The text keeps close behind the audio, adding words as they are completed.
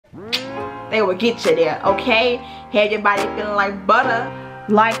they will get you there, okay? Have your body feeling like butter.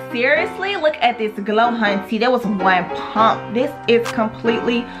 Like seriously, look at this glow, hunty. That was one pump. This is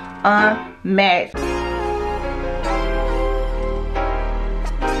completely unmatched.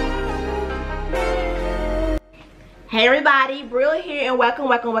 Hey everybody, Brill here, and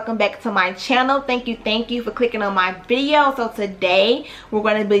welcome back to my channel. Thank you for clicking on my video. So today we're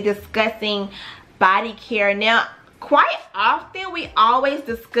going to be discussing body care. Now, quite often we always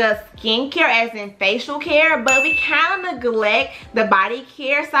discuss skincare as in facial care, but we kind of neglect the body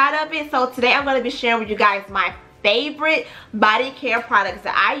care side of it. So today I'm going to be sharing with you guys my favorite body care products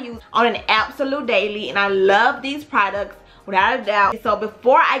that I use on an absolute daily, and I love these products without a doubt. So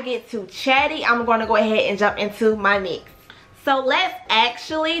before I get too chatty, I'm going to go ahead and jump into my mix. So let's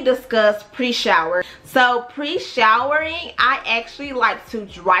actually discuss pre-shower. So pre-showering, I actually like to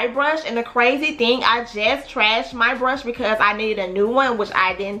dry brush, and the crazy thing, I just trashed my brush because I needed a new one, which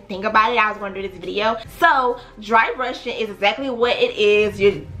I didn't think about it. I was going to do this video. So dry brushing is exactly what it is.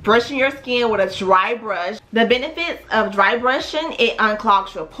 You're brushing your skin with a dry brush. The benefits of dry brushing: it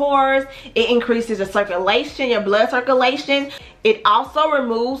unclogs your pores, it increases your circulation, your blood circulation. It also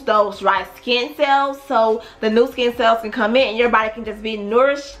removes those dry skin cells, so the new skin cells can come in and your body can just be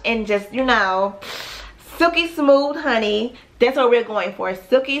nourished and just, you know, silky smooth, honey. That's what we're going for,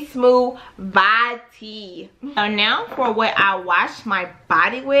 silky smooth body. So now for what I wash my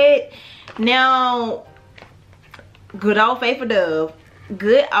body with. Now, good old faithful Dove.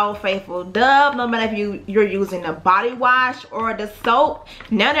 Good old faithful Dove. No matter if you're using the body wash or the soap.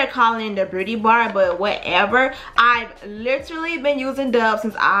 Now they're calling it the beauty bar, but whatever. I've literally been using Dove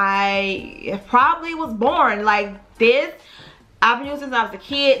since I probably was born. Like this, I've been using since I was a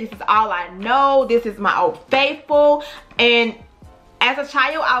kid. This is all I know. This is my old faithful. And as a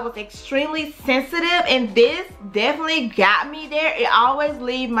child, I was extremely sensitive, and this definitely got me there. It always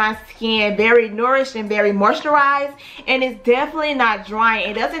leaves my skin very nourished and very moisturized, and it's definitely not drying.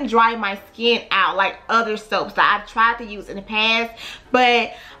 It doesn't dry my skin out like other soaps that I've tried to use in the past,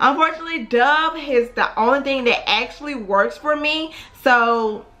 but unfortunately Dove is the only thing that actually works for me.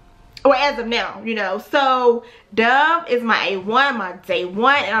 So, well, as of now, you know, so Dove is my A1, my day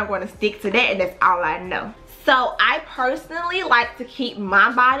one, and I'm going to stick to that, and that's all I know. So I personally like to keep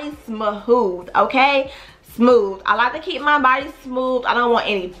my body smooth, okay? Smooth. I like to keep my body smooth. I don't want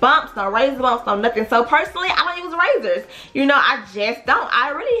any bumps, no razor bumps, no nothing. So personally, I don't use razors. You know, I just don't. I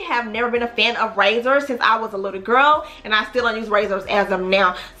really have never been a fan of razors since I was a little girl, and I still don't use razors as of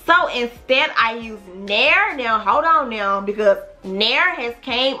now. So instead, I use Nair. Now, hold on now, because Nair has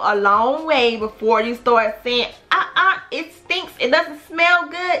came a long way before you start saying, it stinks, it doesn't smell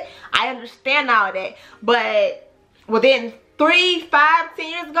good. I understand all that, but within 3, 5, 10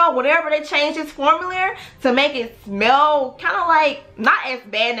 years ago, whenever they changed its formula to make it smell kind of like, not as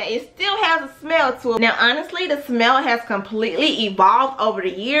bad now, it still has a smell to it. Now honestly, the smell has completely evolved over the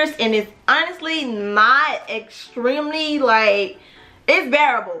years, and it's honestly not extremely like, it's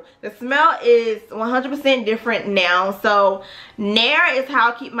bearable. The smell is 100% different now. So Nair is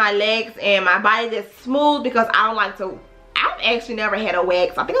how I keep my legs and my body just smooth, because I don't like to, I've actually never had a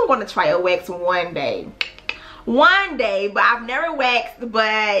wax. I think I'm going to try a wax one day, but I've never waxed.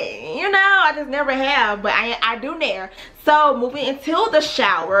 But you know, I just never have. But I do Nair. So moving into the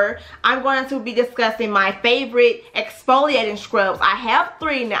shower, I'm going to be discussing my favorite exfoliating scrubs. I have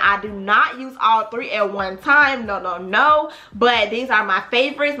 3 now. I do not use all 3 at one time, no, but these are my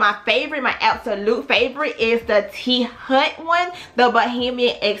favorites. My absolute favorite is the Tea Hut one, the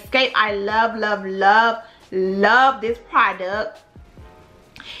Bohemian Escape. I love this product.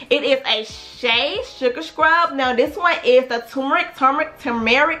 It is a shea sugar scrub. Now this one is the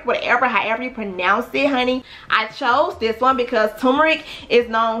turmeric, whatever, however you pronounce it, honey. I chose this one because turmeric is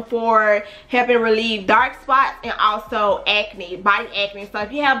known for helping relieve dark spots and also acne, body acne. So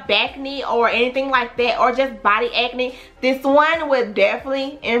if you have acne or anything like that, or just body acne, this one would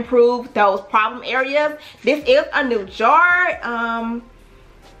definitely improve those problem areas. This is a new jar.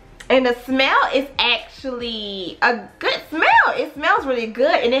 And the smell is actually a good smell. It smells really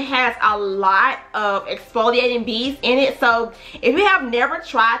good, and it has a lot of exfoliating beads in it. So if you have never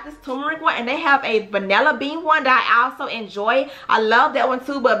tried this turmeric one, and they have a vanilla bean one that I also enjoy, I love that one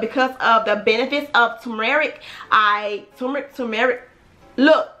too. But because of the benefits of turmeric,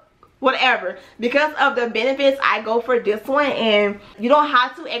 whatever, because of the benefits, I go for this one. And you don't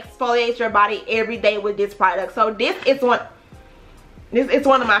have to exfoliate your body every day with this product. So this is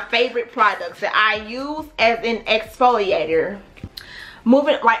one of my favorite products that I use as an exfoliator.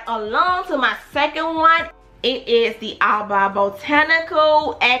 Moving right along to my second one, it is the Alba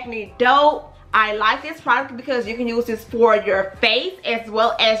Botanical Acne Dope I like this product because you can use this for your face as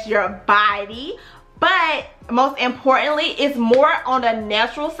well as your body. But most importantly, it's more on the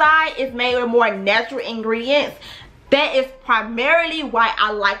natural side. It's made with more natural ingredients. That is primarily why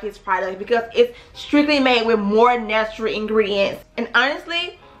I like this product, because it's strictly made with more natural ingredients. And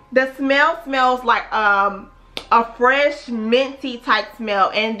honestly, the smell smells like a fresh minty type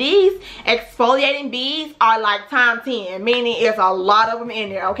smell, and these exfoliating beads are like times 10, meaning it's a lot of them in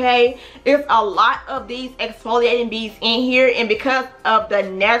there. Okay, it's a lot of these exfoliating beads in here, and because of the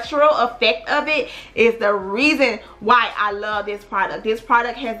natural effect of it is the reason why I love this product. This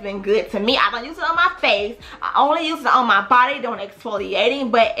product has been good to me. I don't use it on my face, I only use it on my body doing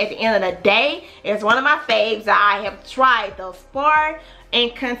exfoliating, but at the end of the day, it's one of my faves that I have tried thus far.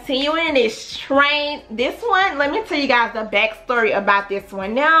 And continuing this train, this one, let me tell you guys the backstory about this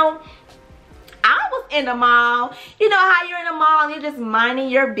one. Now, I was in the mall. You know how you're in the mall and you're just minding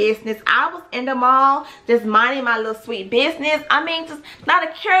your business. I was in the mall just minding my little sweet business. I mean, just not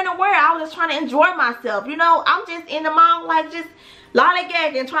a care in the world. I was just trying to enjoy myself. You know, I'm just in the mall like just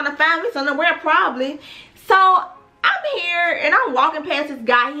lollygagging, trying to find me something to wear probably. So I'm here and I'm walking past this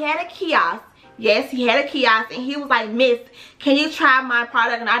guy. He had a kiosk. Yes, he had a kiosk, and he was like, "Miss, can you try my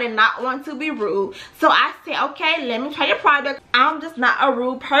product?" And I did not want to be rude, so I said, "Okay, let me try your product." I'm just not a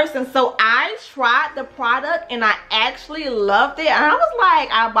rude person, so I tried the product and I actually loved it. And I was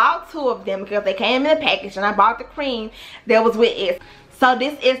like, I bought 2 of them because they came in a package, and I bought the cream that was with it. So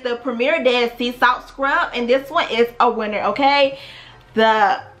this is the Premier Dead Sea Salt Scrub, and this one is a winner. Okay,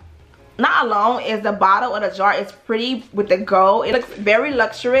 not alone is the bottle or the jar is pretty with the gold. It looks very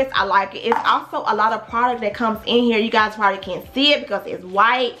luxurious. I like it. It's also a lot of product that comes in here. You guys probably can't see it because it's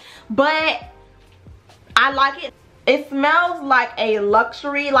white, but I like it. It smells like a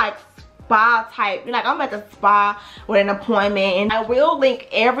luxury, like spa type. Like I'm at the spa with an appointment, and I will link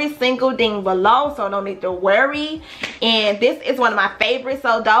every single thing below, so no need to worry. And this is one of my favorites.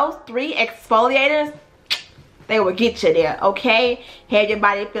 So those 3 exfoliators, they will get you there. Okay, have your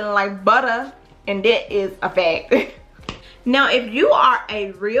body feeling like butter, and that is a fact. Now, if you are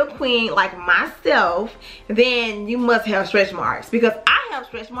a real queen like myself, then you must have stretch marks, because I have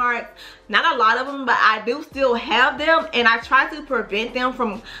stretch marks. Not a lot of them, but I do still have them, and I try to prevent them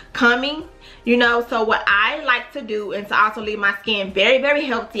from coming, you know. So what I like to do, and to also leave my skin very, very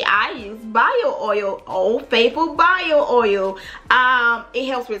healthy, I use bio oil, Old Faithful bio oil. It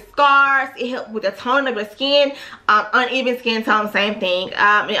helps with scars, it helps with the tone of your skin, uneven skin tone, same thing.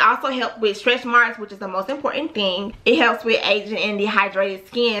 It also helps with stretch marks, which is the most important thing. It helps with aging and dehydrated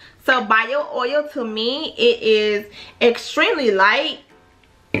skin. So bio oil, to me, it is extremely light.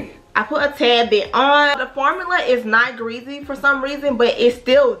 I put a tad bit on. The formula is not greasy for some reason, but it's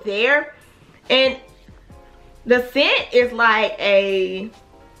still there. And the scent is like a, I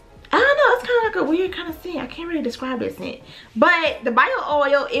don't know, it's kind of like a weird kind of scent. I can't really describe this scent. But the bio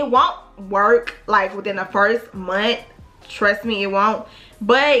oil, it won't work like within the first month. Trust me, it won't.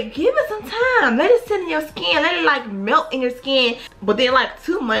 But give it some time. Let it sit in your skin. Let it like melt in your skin. But then like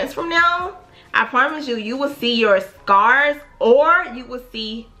 2 months from now, I promise you, you will see your scars, or you will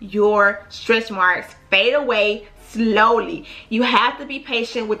see your stretch marks fade away slowly. You have to be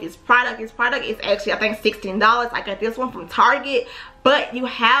patient with this product. This product is actually, I think, $16. I got this one from Target, but you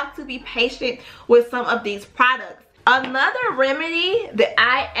have to be patient with some of these products. Another remedy that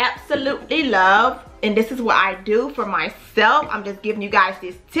I absolutely love, and this is what I do for myself, I'm just giving you guys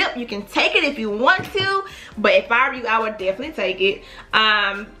this tip. You can take it if you want to, but if I were you, I would definitely take it.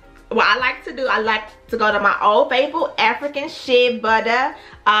 What I like to do, I like to go to my Old Faithful African Shea Butter,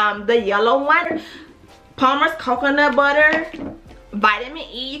 the yellow one, Palmer's Coconut Butter, Vitamin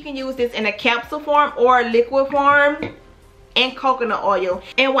E. You can use this in a capsule form or liquid form, and coconut oil.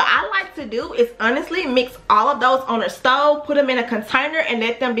 And what I like to do is honestly mix all of those on a stove, put them in a container, and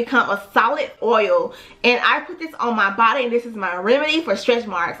let them become a solid oil. And I put this on my body, and this is my remedy for stretch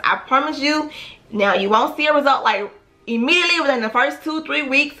marks. I promise you, now you won't see a result like immediately within the first 2-3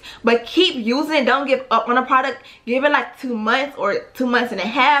 weeks, but keep using it. Don't give up on a product. Give it like 2 months or 2 months and a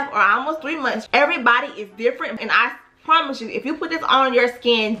half or almost 3 months. Everybody is different, and I promise you, if you put this on your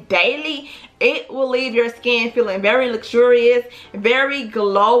skin daily, it will leave your skin feeling very luxurious, very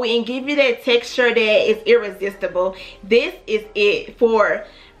glowy, and give you that texture that is irresistible. This is it for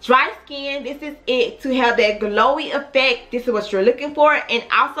dry skin. This is it to have that glowy effect. This is what you're looking for, and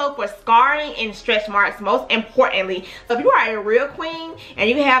also for scarring and stretch marks, most importantly. So if you are a real queen and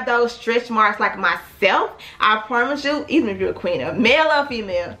you have those stretch marks like myself, I promise you, even if you're a queen, a male or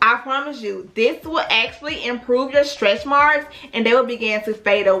female, I promise you this will actually improve your stretch marks, and they will begin to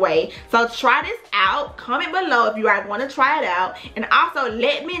fade away. So try try this out. Comment below if you guys want to try it out, and also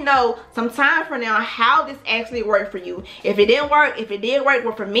let me know some time from now how this actually worked for you. If it didn't work, if it did work,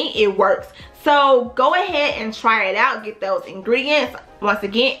 well, for me it works. So go ahead and try it out. Get those ingredients. Once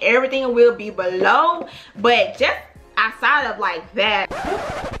again, everything will be below, but just outside of like that,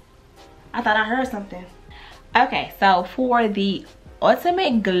 I thought I heard something. Okay, so for the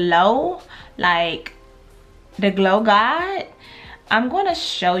ultimate glow, like the glow guide, I'm going to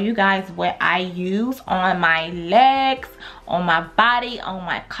show you guys what I use on my legs, on my body, on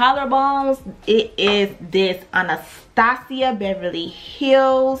my collarbones. It is this Anastasia Beverly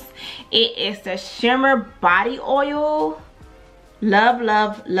Hills. It is the Shimmer Body Oil. Love,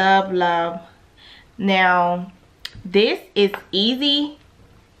 love, love, love. Now, this is easy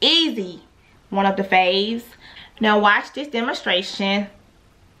one of the faves. Now watch this demonstration.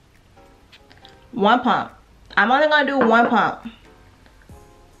 One pump. I'm only going to do one pump.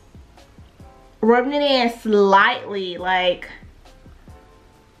 Rubbing it in slightly, like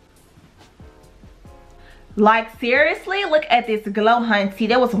seriously, look at this glow, hunty.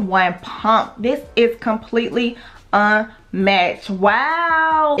 There was one pump. This is completely unmatched.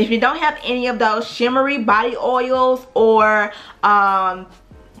 Wow. If you don't have any of those shimmery body oils or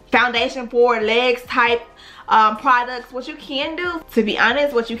foundation for legs type products, what you can do, to be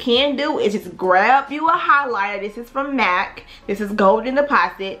honest, what you can do is just grab you a highlighter. This is from MAC. This is Golden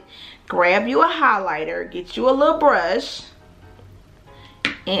Deposit. Grab you a highlighter, get you a little brush,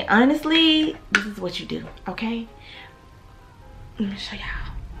 and honestly, this is what you do, okay? Let me show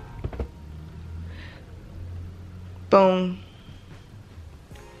y'all. Boom.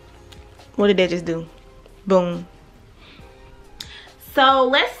 What did that just do? Boom. So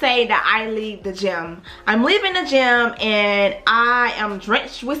let's say that I leave the gym. I'm leaving the gym and I am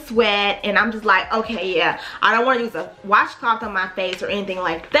drenched with sweat, and I'm just like, okay, yeah, I don't want to use a washcloth on my face or anything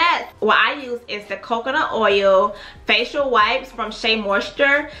like that. What I use is the coconut oil facial wipes from Shea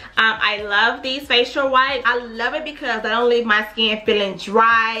Moisture. I love these facial wipes. I love it because I don't leave my skin feeling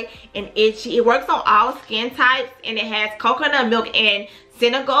dry and itchy. It works on all skin types, and it has coconut milk and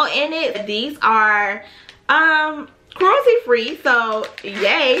Senegal in it. These are cruelty free, so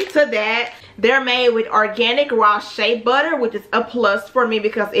yay to that. They're made with organic raw shea butter, which is a plus for me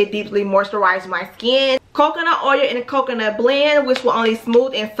because it deeply moisturizes my skin. Coconut oil in a coconut blend, which will only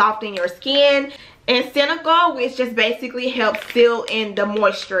smooth and soften your skin. And Senegal, which just basically helps seal in the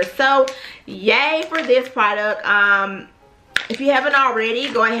moisture. So yay for this product. If you haven't already,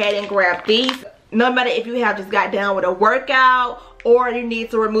 go ahead and grab these. No matter if you have just got done with a workout or you need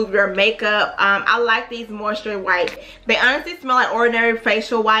to remove your makeup, I like these moisture wipes. They honestly smell like ordinary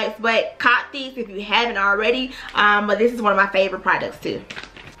facial wipes, but cop these if you haven't already. But this is one of my favorite products too.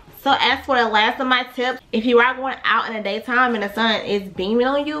 So as for the last of my tips, if you are going out in the daytime and the sun is beaming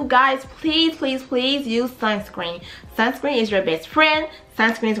on you, guys, please, please, please use sunscreen. Sunscreen is your best friend.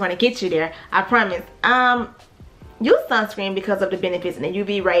 Sunscreen is going to get you there, I promise. Use sunscreen because of the benefits, and the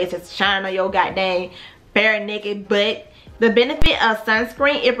UV rays just shine on your goddamn bare naked butt. The benefit of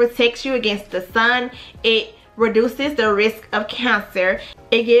sunscreen, it protects you against the sun. It reduces the risk of cancer.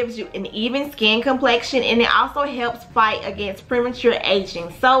 It gives you an even skin complexion, and it also helps fight against premature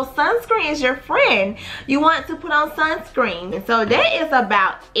aging. So sunscreen is your friend. You want to put on sunscreen. And so that is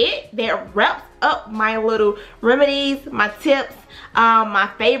about it. That wraps up my little remedies, my tips, my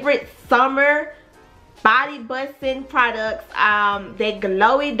favorite summer body busting products, they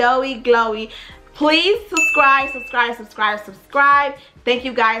glowy doughy glowy. Please subscribe. Thank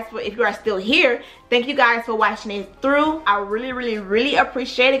you guys for, if you are still here, thank you guys for watching it through. I really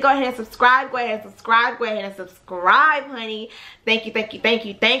appreciate it. Go ahead and subscribe, honey. Thank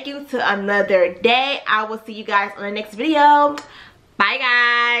you to another day. I will see you guys on the next video. Bye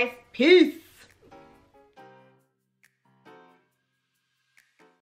guys, peace.